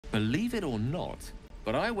Believe it or not,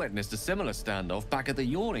 but I witnessed a similar standoff back at the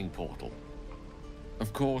Yawning Portal.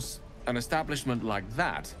 Of course, an establishment like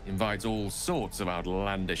that invites all sorts of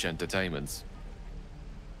outlandish entertainments.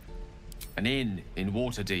 An inn in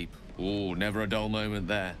Waterdeep. Ooh, never a dull moment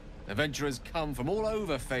there. Adventurers come from all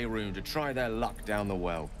over Faerun to try their luck down the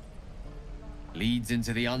well. Leads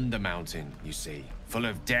into the Undermountain, you see, full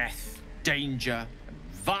of death, danger, and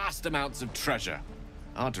vast amounts of treasure.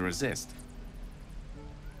 Hard to resist.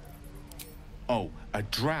 Oh, a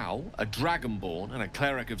drow, a dragonborn, and a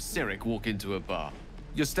cleric of Cyric walk into a bar.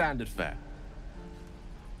 Your standard fare.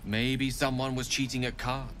 Maybe someone was cheating at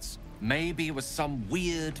cards. Maybe it was some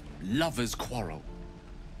weird lover's quarrel.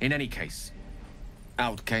 In any case,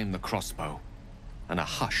 out came the crossbow, and a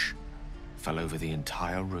hush fell over the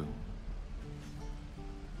entire room.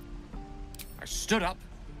 I stood up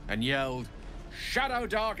and yelled, "Shadow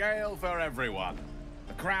Dark Ale for everyone!"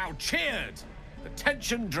 The crowd cheered. The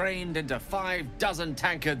tension drained into 6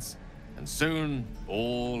 tankards, and soon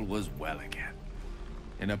all was well again.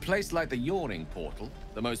 In a place like the Yawning Portal,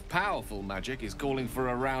 the most powerful magic is calling for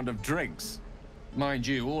a round of drinks. Mind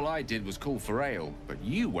you, all I did was call for ale, but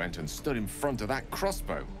you went and stood in front of that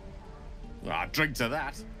crossbow. I'd drink to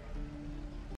that.